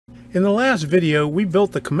In the last video, we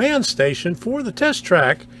built the command station for the test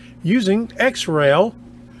track using X-Rail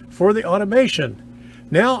for the automation.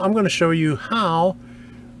 Now I'm going to show you how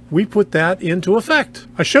we put that into effect.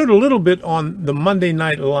 I showed a little bit on the Monday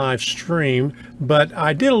Night Live stream, but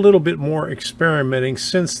I did a little bit more experimenting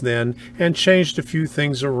since then and changed a few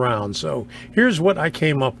things around. So here's what I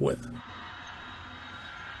came up with.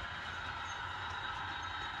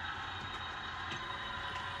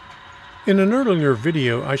 In an earlier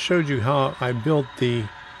video, I showed you how I built the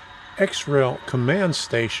X-Rail command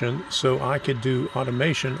station so I could do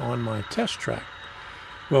automation on my test track.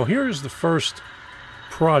 Well, here's the first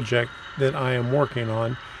project that I am working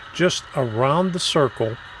on, just around the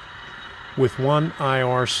circle with one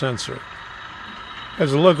IR sensor.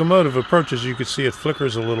 As the locomotive approaches, you can see it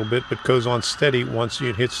flickers a little bit but goes on steady once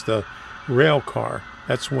it hits the rail car.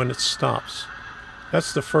 That's when it stops.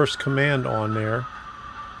 That's the first command on there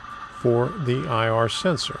for the IR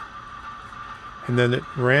sensor. And then it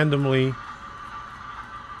randomly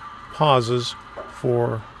pauses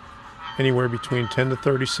for anywhere between 10 to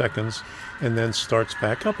 30 seconds and then starts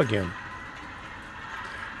back up again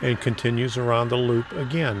and continues around the loop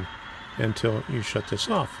again until you shut this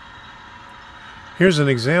off. Here's an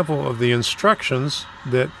example of the instructions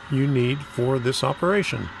that you need for this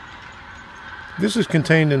operation. This is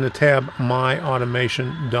contained in the tab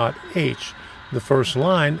myautomation.h. The first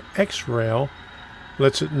line, X-Rail,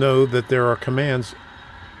 lets it know that there are commands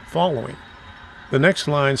following. The next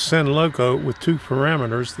line, send loco, with two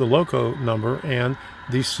parameters, the loco number and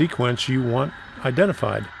the sequence you want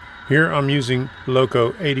identified. Here I'm using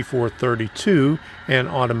loco 8432 and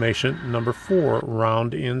automation number 4,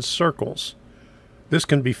 round in circles. This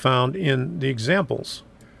can be found in the examples.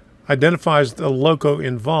 Identifies the loco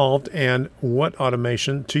involved and what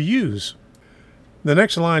automation to use. The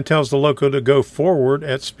next line tells the loco to go forward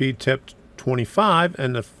at speed step 25,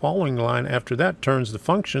 and the following line after that turns the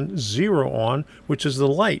function 0 on, which is the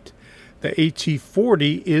light. The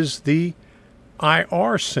AT40 is the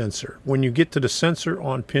IR sensor. When you get to the sensor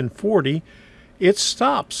on pin 40, it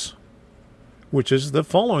stops, which is the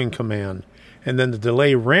following command. And then the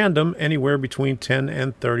delay random anywhere between 10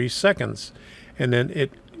 and 30 seconds. And then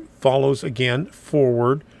it follows again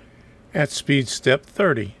forward at speed step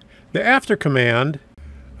 30. The after command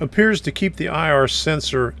appears to keep the IR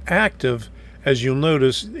sensor active. As you'll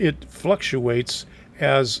notice, it fluctuates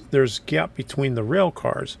as there's a gap between the rail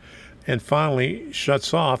cars, and finally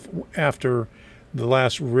shuts off after the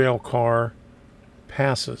last rail car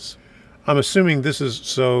passes. I'm assuming this is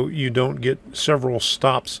so you don't get several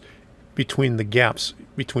stops between the gaps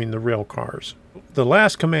between the rail cars. The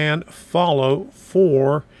last command, follow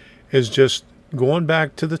 4, is just going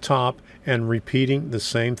back to the top and repeating the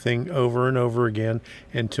same thing over and over again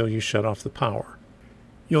until you shut off the power.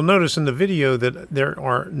 You'll notice in the video that there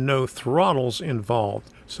are no throttles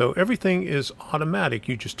involved, so everything is automatic.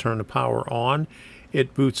 You just turn the power on,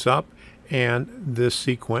 it boots up, and the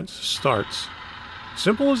sequence starts.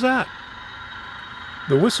 Simple as that.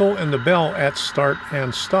 The whistle and the bell at start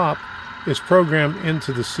and stop is programmed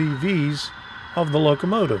into the CVs of the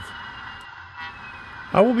locomotive.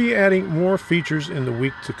 I will be adding more features in the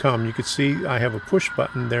week to come. You can see I have a push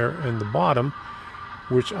button there in the bottom,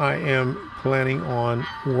 which I am planning on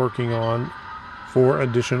working on for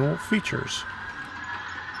additional features.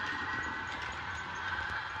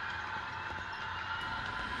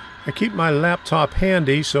 I keep my laptop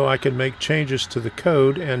handy so I can make changes to the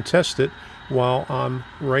code and test it while I'm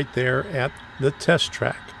right there at the test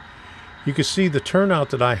track. You can see the turnout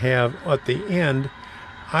that I have at the end.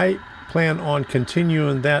 I plan on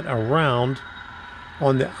continuing that around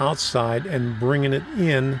on the outside and bringing it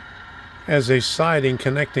in as a siding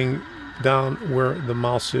connecting down where the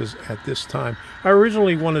mouse is at this time. I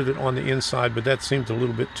originally wanted it on the inside, but that seemed a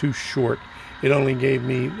little bit too short. It only gave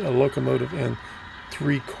me a locomotive and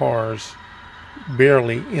 3 cars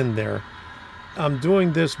barely in there. I'm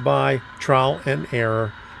doing this by trial and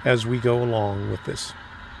error as we go along with this.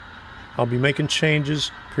 I'll be making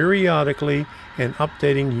changes periodically and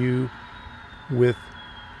updating you with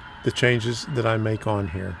the changes that I make on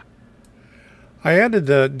here. I added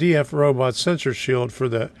the DF Robot sensor shield for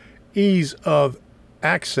the ease of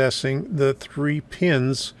accessing the 3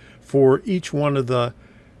 pins for each one of the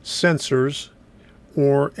sensors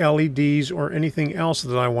or LEDs or anything else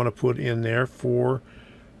that I want to put in there for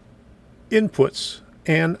inputs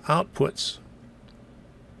and outputs.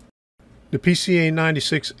 The PCA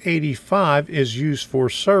 9685 is used for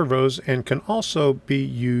servos and can also be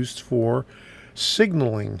used for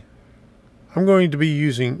signaling. I'm going to be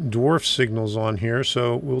using dwarf signals on here,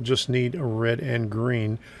 so we'll just need a red and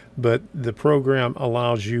green, but the program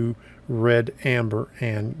allows you red, amber,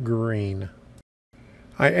 and green.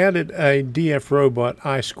 I added a DF Robot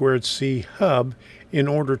I2C hub in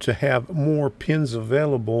order to have more pins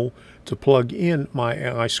available to plug in my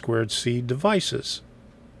I2C devices.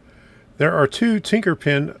 There are 2 Tinker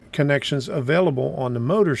pin connections available on the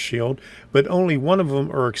motor shield, but only one of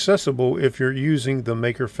them are accessible if you're using the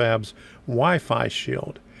MakerFab's Wi-Fi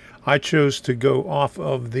shield. I chose to go off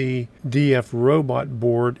of the DF Robot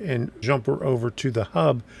board and jumper over to the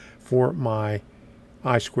hub for my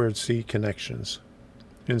I2C connections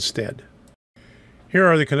instead. Here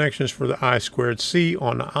are the connections for the I2C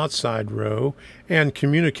on the outside row and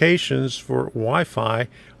communications for Wi-Fi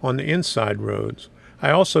on the inside rows.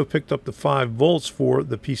 I also picked up the 5 volts for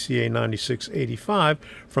the PCA 9685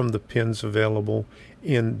 from the pins available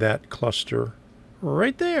in that cluster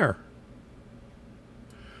right there.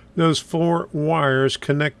 Those 4 wires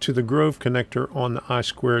connect to the Grove connector on the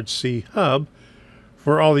I2C hub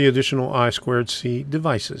for all the additional I2C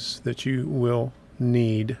devices that you will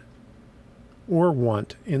need or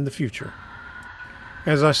want in the future.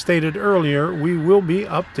 As I stated earlier, we will be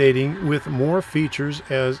updating with more features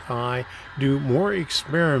as I do more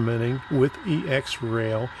experimenting with EX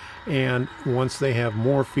Rail, and once they have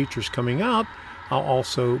more features coming out, I'll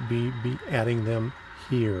also be adding them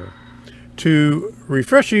here. To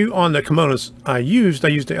refresh you on the components I used the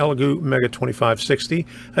Elegoo Mega 2560,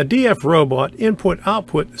 a DF Robot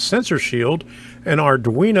input-output sensor shield, an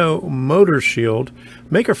Arduino motor shield,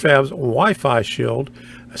 MakerFab's Wi-Fi shield,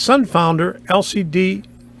 a Sunfounder LCD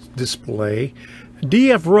display,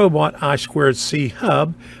 DF Robot I2C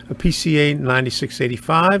hub, a PCA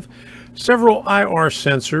 9685, several IR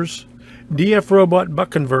sensors, DF Robot buck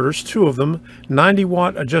converters, 2 of them,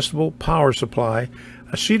 90-watt adjustable power supply,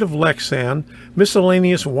 a sheet of Lexan,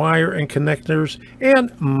 miscellaneous wire and connectors,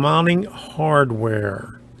 and mounting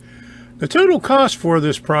hardware. The total cost for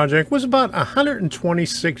this project was about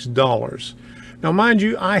 $126. Now mind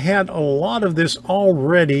you, I had a lot of this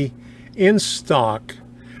already in stock.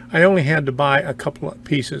 I only had to buy a couple of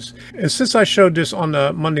pieces. And since I showed this on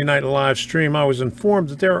the Monday night live stream, I was informed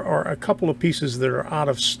that there are a couple of pieces that are out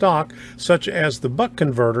of stock, such as the buck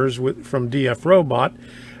converters from DF Robot,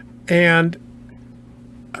 and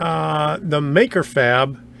the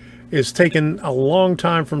MakerFab is taking a long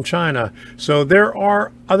time from China. So there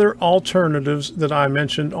are other alternatives that I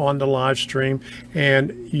mentioned on the live stream,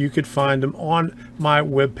 and you could find them on my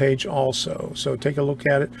webpage also. So take a look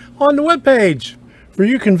at it on the webpage. For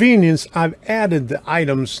your convenience, I've added the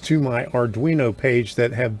items to my Arduino page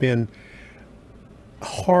that have been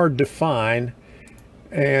hard to find.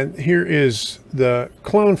 And here is the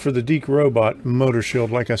clone for the DF Robot motor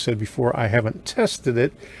shield. Like I said before, I haven't tested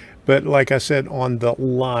it, but like I said on the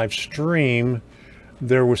live stream,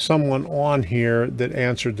 there was someone on here that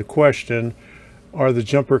answered the question, are the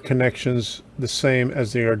jumper connections the same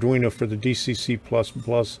as the Arduino for the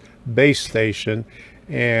DCC++ base station?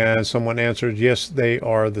 And someone answered, yes, they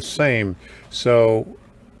are the same. So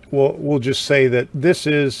we'll just say that this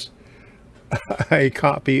is a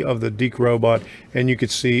copy of the DF Robot, and you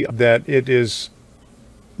could see that it is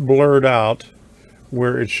blurred out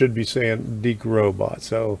where it should be saying DF Robot.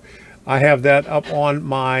 So I have that up on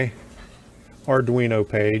my Arduino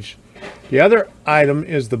page. The other item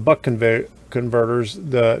is the buck converters,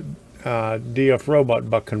 the DF Robot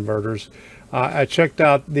buck converters. I checked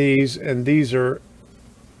out these, and these are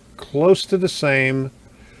close to the same.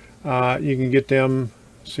 You can get them,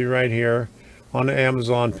 see right here on the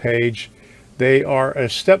Amazon page. They are a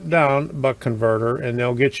step down buck converter, and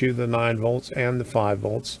they'll get you the 9 volts and the 5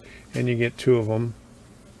 volts, and you get 2 of them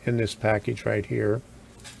in this package right here.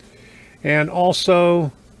 And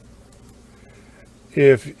also,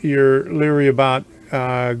 if you're leery about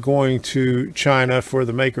going to China for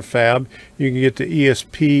the MakerFab, you can get the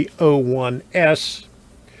ESP01S.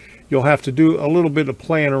 You'll have to do a little bit of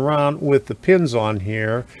playing around with the pins on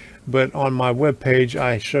here, but on my webpage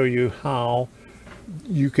I show you how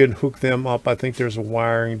you can hook them up. I think there's a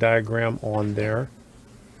wiring diagram on there,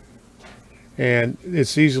 and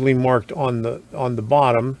it's easily marked on the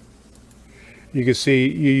bottom. You can see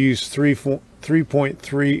you use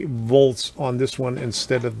 3.3 volts on this one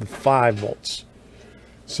instead of the 5 volts.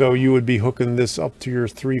 So you would be hooking this up to your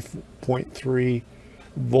 3.3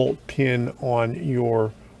 volt pin on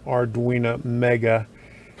your Arduino Mega.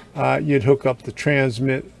 You'd hook up the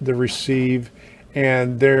transmit, the receive,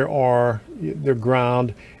 and there are the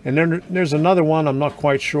ground, and then there's another one. I'm not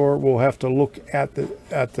quite sure. We'll have to look at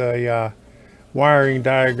the wiring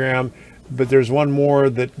diagram, but there's one more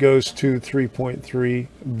that goes to 3.3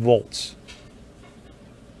 volts.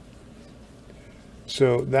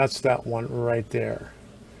 So that's that one right there.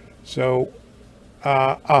 So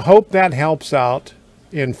I hope that helps out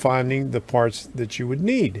in finding the parts that you would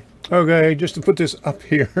need. Okay, just to put this up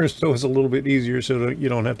here so it's a little bit easier so that you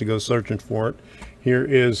don't have to go searching for it. Here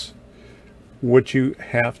is what you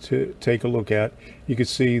have to take a look at. You can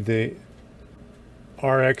see the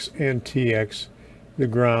RX and TX, the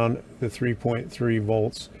ground, the 3.3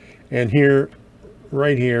 volts. And here,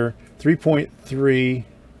 right here, 3.3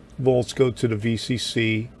 volts go to the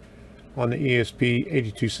VCC on the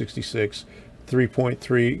ESP8266.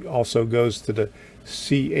 3.3 also goes to the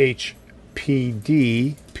CHPD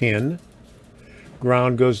pin.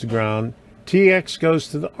 Ground goes to ground. TX goes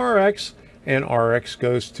to the RX, and RX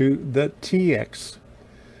goes to the TX.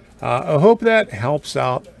 I hope that helps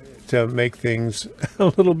out to make things a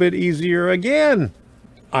little bit easier again.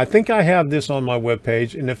 I think I have this on my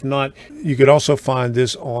webpage, and if not, you could also find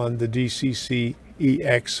this on the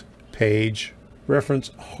DCC-EX page.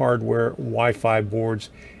 Reference hardware Wi-Fi boards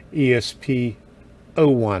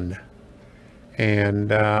ESP01. And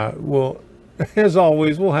we'll, as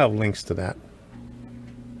always, we'll have links to that.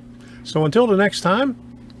 So until the next time,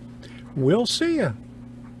 we'll see you.